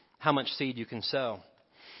how much seed you can sow.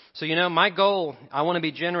 So, my goal, I want to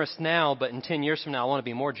be generous now, but in 10 years from now, I want to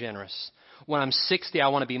be more generous. When I'm 60, I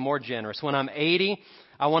want to be more generous. When I'm 80,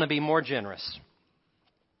 I want to be more generous.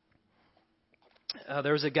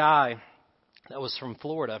 There was a guy that was from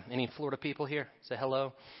Florida. Any Florida people here? Say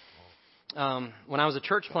hello. When I was a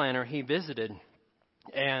church planner, he visited,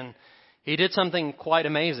 and he did something quite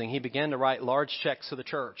amazing. He began to write large checks to the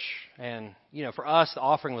church. And, for us, the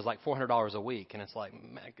offering was like $400 a week. And it's like,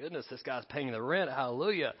 my goodness, this guy's paying the rent.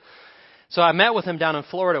 Hallelujah. So I met with him down in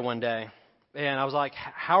Florida one day. And I was like,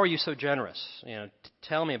 how are you so generous?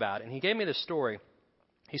 Tell me about it. And he gave me this story.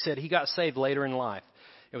 He said he got saved later in life.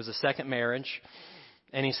 It was a second marriage.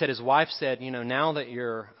 And he said his wife said, now that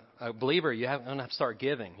you're a believer, you're going to have to start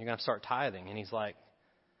giving. You're going to have to start tithing. And he's like,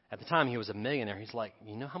 at the time he was a millionaire. He's like,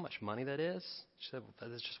 you know how much money that is? She said,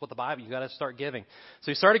 that's just what the Bible, you got to start giving.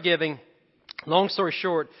 So he started giving. Long story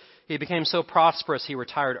short, he became so prosperous he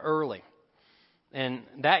retired early. And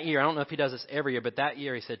that year, I don't know if he does this every year, but that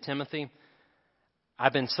year he said, Timothy,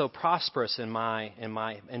 I've been so prosperous in my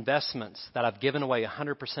investments that I've given away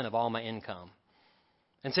 100% of all my income.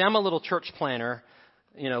 And see, I'm a little church planner,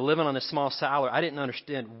 living on this small salary. I didn't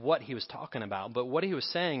understand what he was talking about. But what he was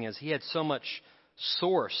saying is he had so much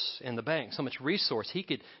source in the bank, so much resource. He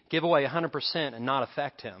could give away 100% and not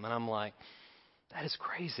affect him. And I'm like, that is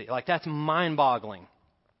crazy. Like, that's mind-boggling.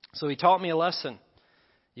 So he taught me a lesson.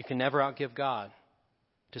 You can never outgive God.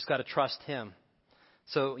 Just got to trust Him.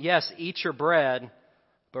 So, yes, eat your bread,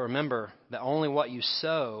 but remember that only what you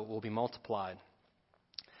sow will be multiplied.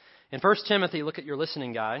 In 1 Timothy, look at your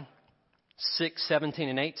listening guide, 6, 17,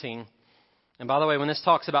 and 18. And by the way, when this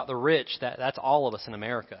talks about the rich, that's all of us in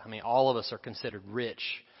America. I mean, all of us are considered rich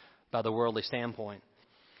by the worldly standpoint.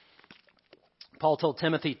 Paul told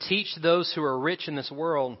Timothy, teach those who are rich in this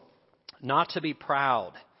world not to be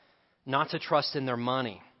proud, not to trust in their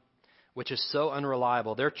money, which is so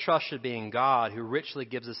unreliable. Their trust should be in God, who richly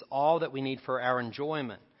gives us all that we need for our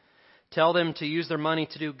enjoyment. Tell them to use their money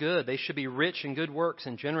to do good. They should be rich in good works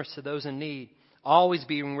and generous to those in need, always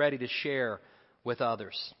being ready to share with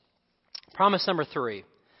others. Promise number 3,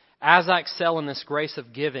 as I excel in this grace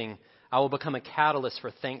of giving, I will become a catalyst for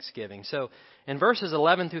thanksgiving. So in verses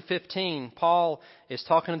 11 through 15, Paul is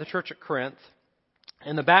talking to the church at Corinth,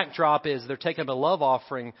 and the backdrop is they're taking a love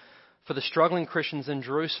offering for the struggling Christians in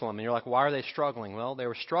Jerusalem. And you're like, why are they struggling? Well, they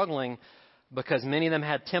were struggling because many of them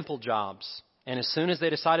had temple jobs. And as soon as they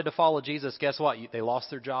decided to follow Jesus, guess what? They lost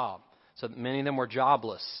their job. So many of them were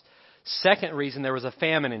jobless. Second reason, there was a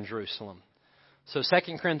famine in Jerusalem. So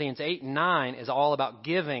 2 Corinthians 8 and 9 is all about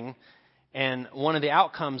giving. And one of the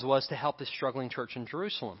outcomes was to help this struggling church in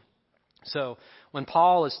Jerusalem. So when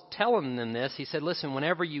Paul is telling them this, he said, listen,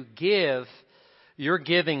 whenever you give, your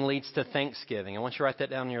giving leads to thanksgiving. I want you to write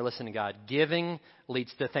that down in your listening guide. Giving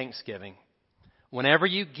leads to thanksgiving. Whenever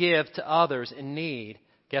you give to others in need,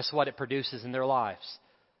 guess what it produces in their lives?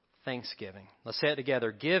 Thanksgiving. Let's say it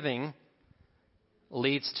together. Giving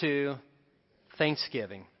leads to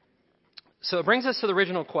thanksgiving. So it brings us to the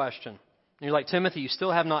original question. And you're like, Timothy, you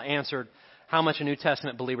still have not answered how much a New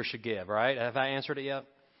Testament believer should give, right? Have I answered it yet?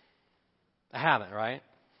 I haven't, right?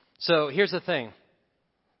 So here's the thing.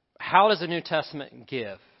 How does the New Testament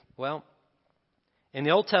give? Well, in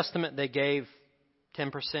the Old Testament, they gave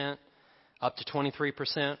 10%, up to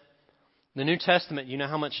 23%. The New Testament, you know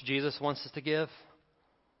how much Jesus wants us to give?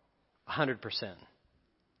 100%. And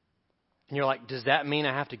you're like, does that mean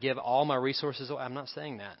I have to give all my resources away? I'm not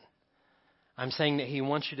saying that. I'm saying that He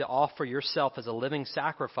wants you to offer yourself as a living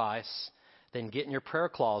sacrifice, then get in your prayer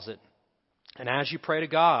closet. And as you pray to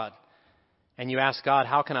God, and you ask God,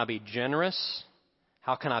 how can I be generous?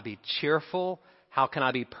 How can I be cheerful? How can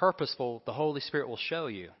I be purposeful? The Holy Spirit will show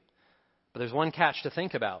you. But there's one catch to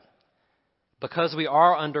think about. Because we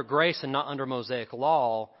are under grace and not under Mosaic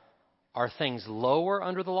law, are things lower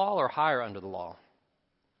under the law or higher under the law?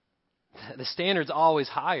 The standard's always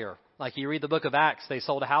higher. Like you read the book of Acts, they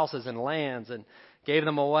sold houses and lands and gave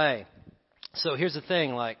them away. So here's the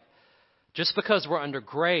thing, like, just because we're under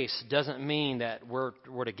grace doesn't mean that we're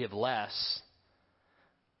to give less.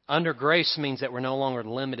 Under grace means that we're no longer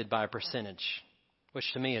limited by a percentage,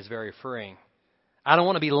 which to me is very freeing. I don't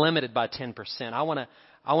want to be limited by 10%. I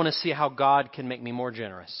want to see how God can make me more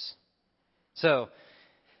generous. So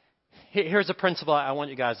here's a principle I want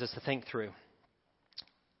you guys just to think through.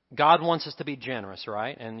 God wants us to be generous,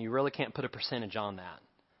 right? And you really can't put a percentage on that.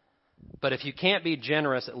 But if you can't be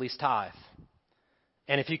generous, at least tithe.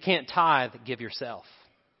 And if you can't tithe, give yourself.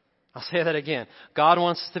 I'll say that again. God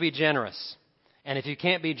wants us to be generous. And if you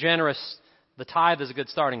can't be generous, the tithe is a good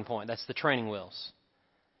starting point. That's the training wheels.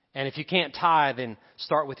 And if you can't tithe, then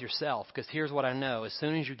start with yourself. Because here's what I know. As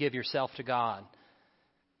soon as you give yourself to God,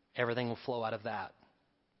 everything will flow out of that.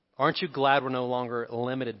 Aren't you glad we're no longer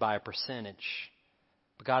limited by a percentage?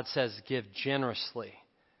 But God says, give generously,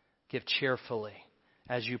 give cheerfully,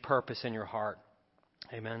 as you purpose in your heart.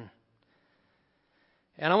 Amen.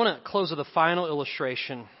 And I want to close with a final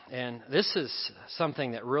illustration. And this is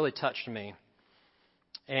something that really touched me.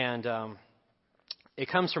 And it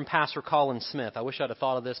comes from Pastor Colin Smith. I wish I'd have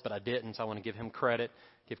thought of this, but I didn't. So I want to give him credit,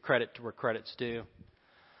 give credit to where credit's due.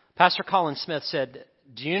 Pastor Colin Smith said,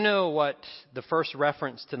 do you know what the first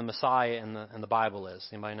reference to the Messiah in the Bible is?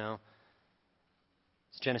 Anybody know?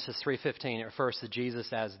 It's Genesis 3:15. It refers to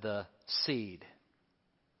Jesus as the seed.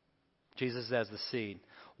 Jesus as the seed.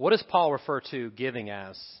 What does Paul refer to giving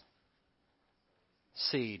as?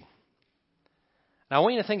 Seed. Now, I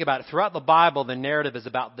want you to think about it. Throughout the Bible, the narrative is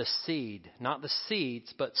about the seed. Not the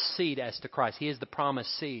seeds, but seed as to Christ. He is the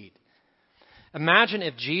promised seed. Imagine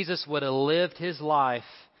if Jesus would have lived his life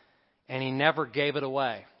and he never gave it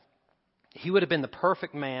away. He would have been the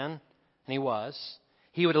perfect man, and he was.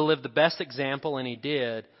 He would have lived the best example, and he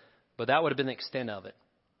did, but that would have been the extent of it.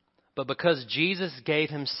 But because Jesus gave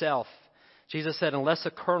himself, Jesus said, unless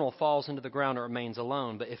a kernel falls into the ground, it remains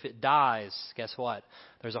alone. But if it dies, guess what?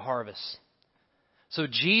 There's a harvest. So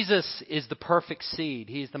Jesus is the perfect seed.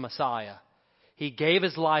 He's the Messiah. He gave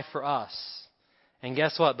his life for us. And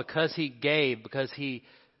guess what? Because he gave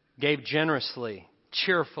generously,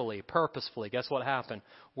 cheerfully, purposefully, guess what happened?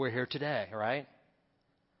 We're here today, right?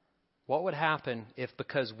 What would happen if,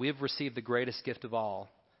 because we've received the greatest gift of all,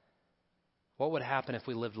 what would happen if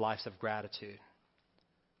we lived lives of gratitude?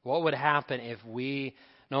 What would happen if we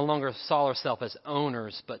no longer saw ourselves as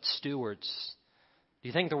owners but stewards? Do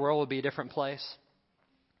you think the world would be a different place?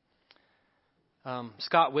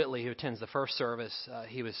 Scott Whitley, who attends the first service,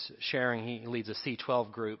 he was sharing, he leads a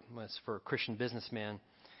C12 group, it's for Christian businessmen.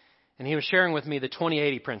 And he was sharing with me the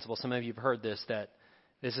 20-80 principle. Some of you have heard this, that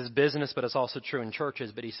this is business, but it's also true in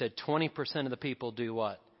churches. But he said 20% of the people do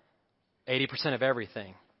what? 80% of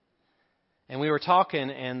everything. And we were talking,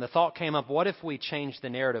 and the thought came up, what if we changed the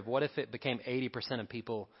narrative? What if it became 80% of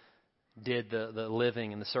people did the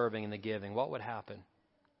living and the serving and the giving? What would happen?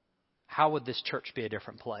 How would this church be a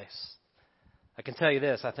different place? I can tell you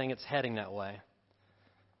this, I think it's heading that way.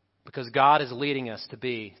 Because God is leading us to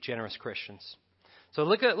be generous Christians. So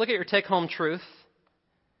look at your take-home truth.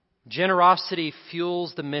 Generosity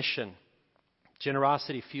fuels the mission.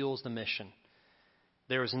 Generosity fuels the mission.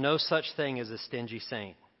 There is no such thing as a stingy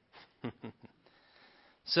saint.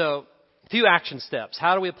 So, a few action steps.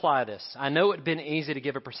 How do we apply this? I know it would have been easy to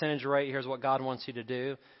give a percentage rate. Here's what God wants you to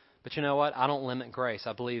do. But you know what? I don't limit grace.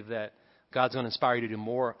 I believe that God's going to inspire you to do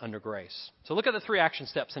more under grace. So look at the 3 action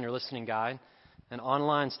steps in your listening guide. And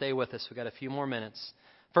online, stay with us. We've got a few more minutes.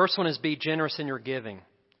 First one is be generous in your giving.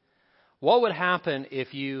 What would happen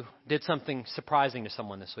if you did something surprising to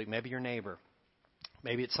someone this week? Maybe your neighbor.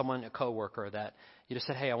 Maybe it's someone, a coworker, that you just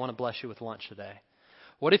said, hey, I want to bless you with lunch today.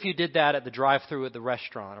 What if you did that at the drive-thru at the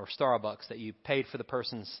restaurant or Starbucks, that you paid for the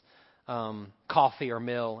person's coffee or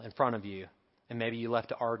meal in front of you, and maybe you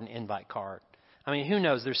left an Arden invite card? I mean, who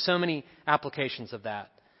knows? There's so many applications of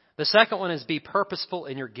that. The second one is be purposeful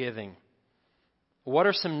in your giving. What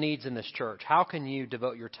are some needs in this church? How can you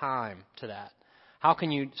devote your time to that? How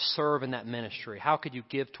can you serve in that ministry? How could you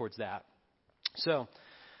give towards that? So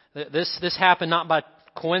this happened not by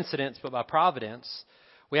coincidence, but by providence.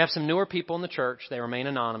 We have some newer people in the church. They remain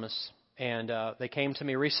anonymous. And they came to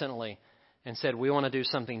me recently and said, we want to do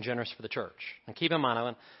something generous for the church. And keep in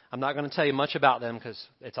mind, I'm not going to tell you much about them because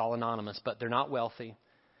it's all anonymous, but they're not wealthy.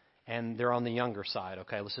 And they're on the younger side,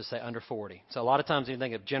 okay? Let's just say under 40. So a lot of times when you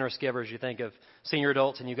think of generous givers, you think of senior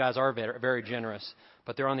adults, and you guys are very, very generous.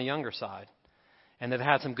 But they're on the younger side. And they've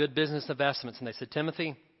had some good business investments. And they said,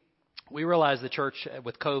 Timothy, we realize the church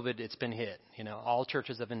with COVID, it's been hit. You know, all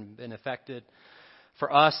churches have been affected.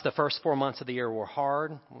 For us, the first 4 months of the year were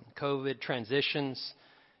hard. COVID, transitions.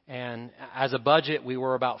 And as a budget, we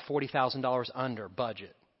were about $40,000 under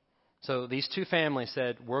budget. So these two families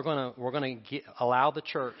said, we're going to allow the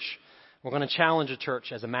church, we're going to challenge the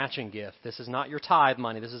church as a matching gift. This is not your tithe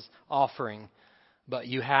money, this is offering. But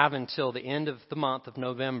you have until the end of the month of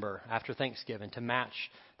November, after Thanksgiving, to match.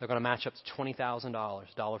 They're going to match up to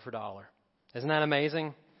 $20,000, dollar for dollar. Isn't that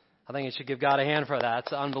amazing? I think you should give God a hand for that.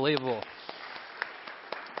 It's unbelievable.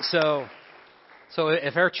 So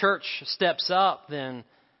if our church steps up, then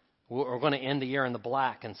we're going to end the year in the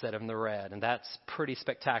black instead of in the red. And that's pretty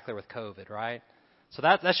spectacular with COVID, right? So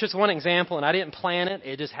that's just one example. And I didn't plan it.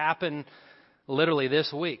 It just happened literally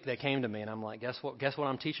this week. They came to me and I'm like, guess what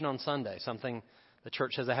I'm teaching on Sunday? Something the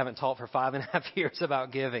church says I haven't taught for 5.5 years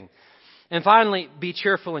about giving. And finally, be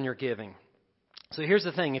cheerful in your giving. So here's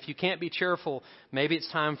the thing. If you can't be cheerful, maybe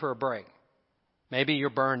it's time for a break. Maybe you're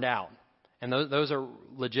burned out. And those are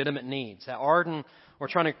legitimate needs. At Arden, we're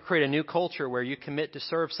trying to create a new culture where you commit to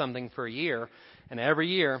serve something for a year. And every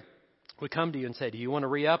year, we come to you and say, do you want to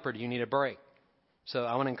re-up or do you need a break? So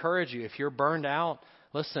I want to encourage you, if you're burned out,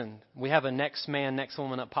 listen, we have a next man, next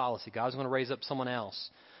woman up policy. God's going to raise up someone else.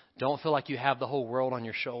 Don't feel like you have the whole world on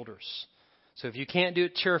your shoulders. So if you can't do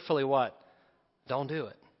it cheerfully, what? Don't do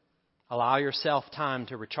it. Allow yourself time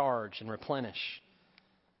to recharge and replenish.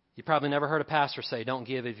 You probably never heard a pastor say, don't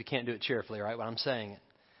give if you can't do it cheerfully, right? But I'm saying it.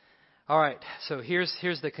 All right, so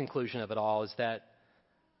here's the conclusion of it all, is that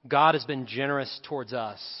God has been generous towards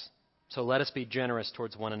us. So let us be generous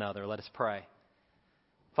towards one another. Let us pray.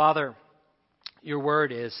 Father, your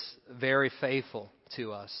word is very faithful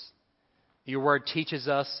to us. Your word teaches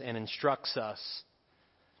us and instructs us.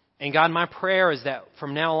 And God, my prayer is that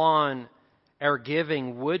from now on, our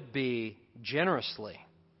giving would be generously.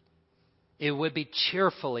 It would be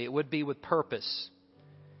cheerfully. It would be with purpose.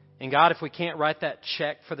 And God, if we can't write that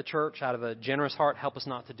check for the church out of a generous heart, help us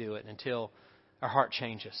not to do it until our heart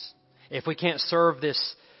changes. If we can't serve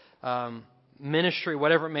this ministry,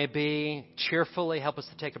 whatever it may be, cheerfully, help us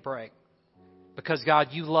to take a break. Because God,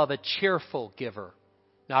 you love a cheerful giver,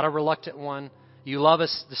 not a reluctant one. You love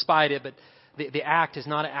us despite it, but the act is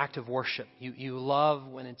not an act of worship. You love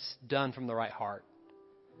when it's done from the right heart.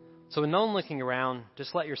 So with no one looking around,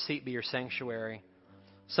 just let your seat be your sanctuary.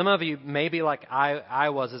 Some of you may be like I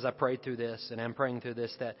was as I prayed through this, and am praying through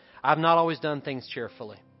this, that I've not always done things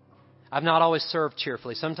cheerfully. I've not always served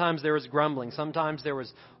cheerfully. Sometimes there was grumbling. Sometimes there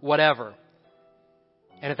was whatever.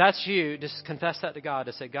 And if that's you, just confess that to God.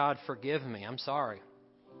 To say, God, forgive me. I'm sorry.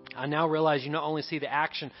 I now realize you not only see the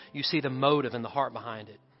action, you see the motive and the heart behind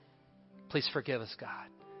it. Please forgive us, God.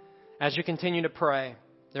 As you continue to pray,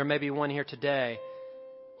 there may be one here today.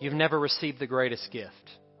 You've never received the greatest gift,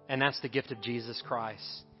 and that's the gift of Jesus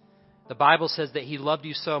Christ. The Bible says that He loved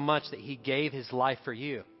you so much that He gave His life for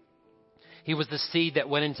you. He was the seed that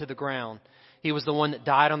went into the ground. He was the one that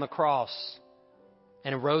died on the cross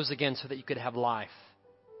and rose again so that you could have life.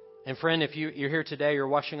 And friend, if you're here today, you're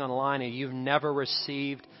watching online, and you've never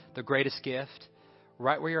received the greatest gift,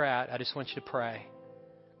 right where you're at, I just want you to pray.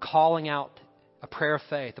 Calling out a prayer of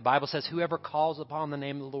faith. The Bible says whoever calls upon the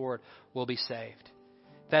name of the Lord will be saved.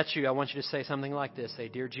 If that's you, I want you to say something like this. Say,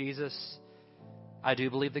 Dear Jesus, I do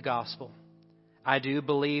believe the gospel. I do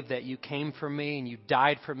believe that you came for me and you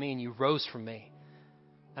died for me and you rose for me.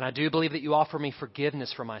 And I do believe that you offer me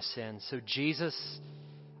forgiveness for my sins. So Jesus,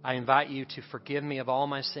 I invite you to forgive me of all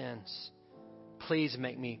my sins. Please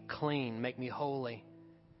make me clean, make me holy.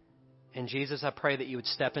 And Jesus, I pray that you would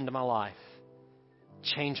step into my life,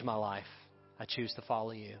 change my life. I choose to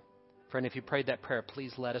follow you. Friend, if you prayed that prayer,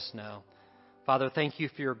 please let us know. Father, thank you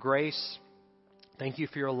for your grace. Thank you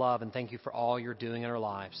for your love, and thank you for all you're doing in our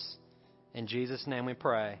lives. In Jesus' name we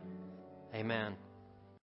pray. Amen.